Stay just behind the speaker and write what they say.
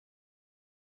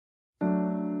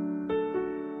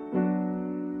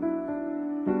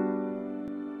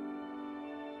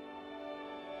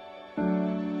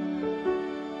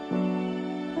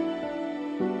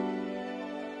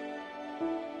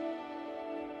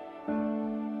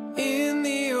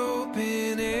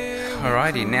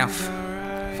Alrighty, now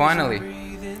finally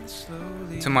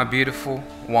to my beautiful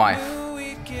wife,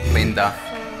 Linda.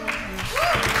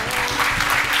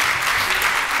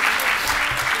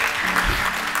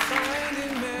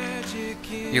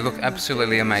 You look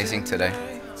absolutely amazing today.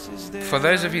 For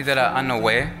those of you that are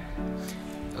unaware,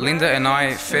 Linda and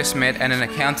I first met at an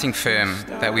accounting firm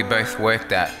that we both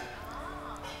worked at.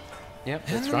 Yep,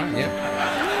 that's right, yep.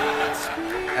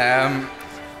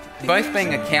 Both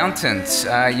being accountants,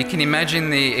 you can imagine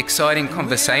the exciting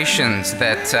conversations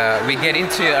that we get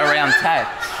into around tax.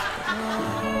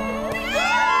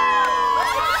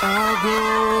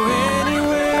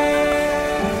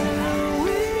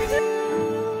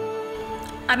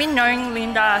 I've been knowing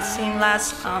Linda since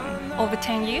last over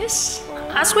 10 years.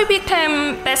 As we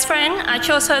became best friends, I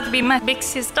chose her to be my big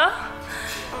sister.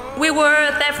 We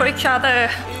were there for each other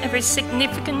every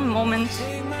significant moment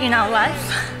in our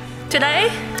life.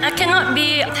 Today, I cannot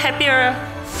be happier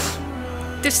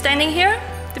to standing here,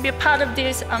 to be a part of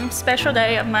this special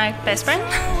day of my best friend.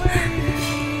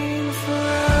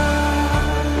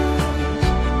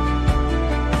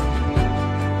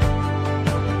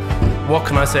 What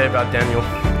can I say about Daniel?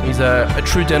 He's a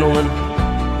true gentleman,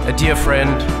 a dear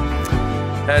friend,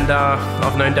 and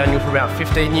I've known Daniel for about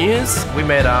 15 years. We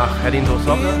met at indoor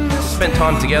soccer, spent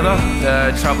time together,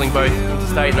 travelling both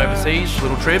interstate and overseas,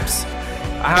 little trips.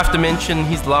 I have to mention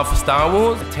his love for Star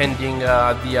Wars, attending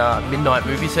the midnight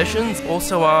movie sessions,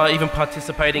 also even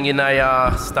participating in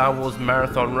a Star Wars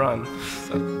marathon run.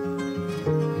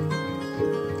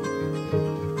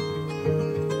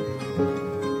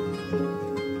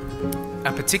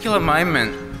 A particular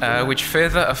moment which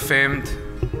further affirmed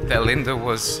that Linda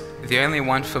was the only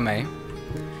one for me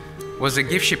was a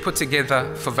gift she put together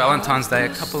for Valentine's Day a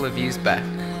couple of years back.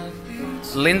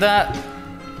 Linda,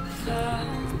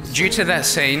 due to that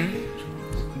scene,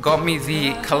 got me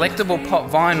the collectible pop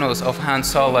vinyls of Han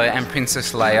Solo and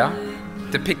Princess Leia,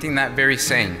 depicting that very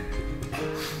scene.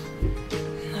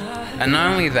 And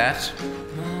not only that,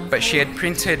 but she had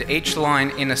printed each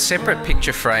line in a separate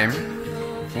picture frame,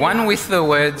 one with the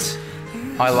words,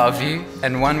 "I love you,"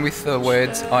 and one with the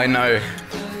words, "I know,"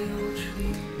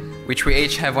 which we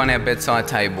each have on our bedside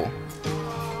table.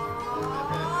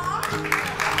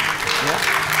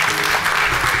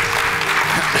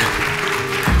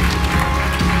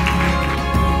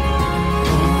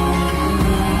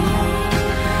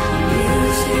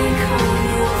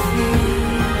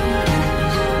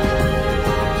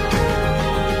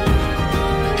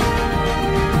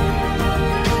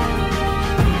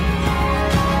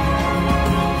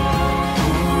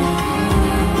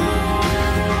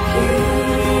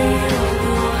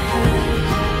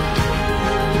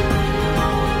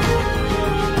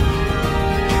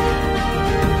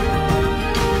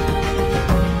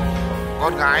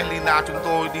 Con gái Linda chúng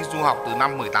tôi đi du học từ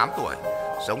năm 18 tuổi,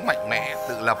 sống mạnh mẽ,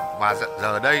 tự lập và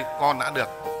giờ đây con đã được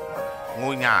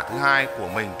ngôi nhà thứ hai của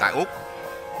mình tại Úc.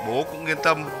 Bố cũng yên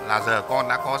tâm là giờ con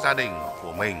đã có gia đình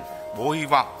của mình. Bố hy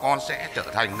vọng con sẽ trở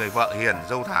thành người vợ hiền,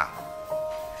 dâu thảo.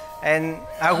 And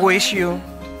I wish you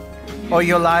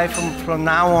all your life from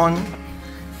now on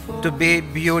to be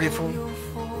beautiful.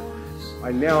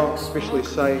 I now officially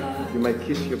say you may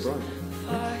kiss your bride.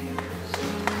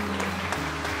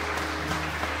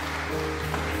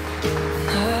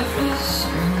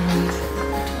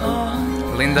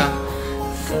 Linda,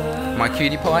 my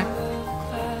cutie pie,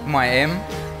 my M,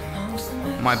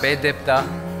 my bedepta,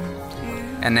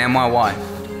 and now my wife.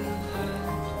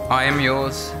 I am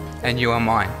yours and you are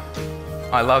mine.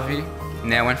 I love you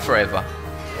now and forever.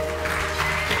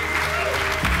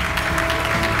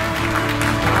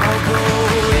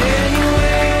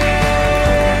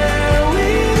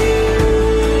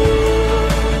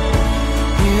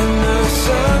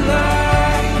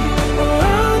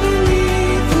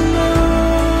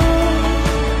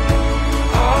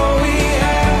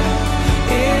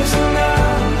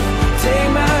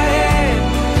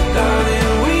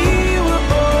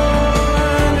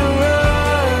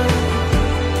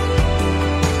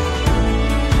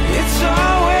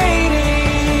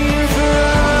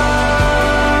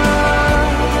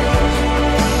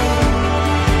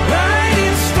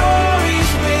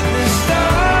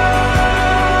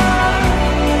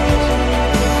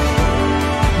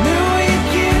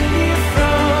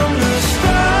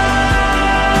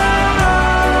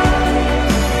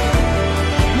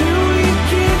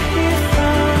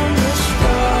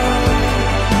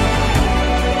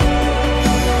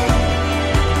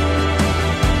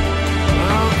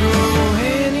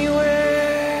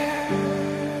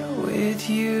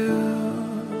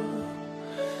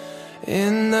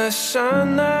 In the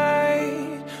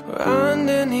sunlight or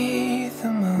underneath the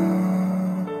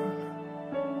moon.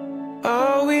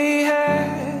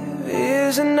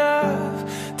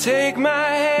 enough. Take my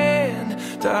hand,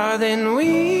 darling,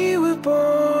 we were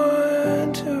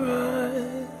born to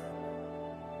run.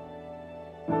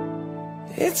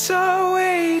 It's always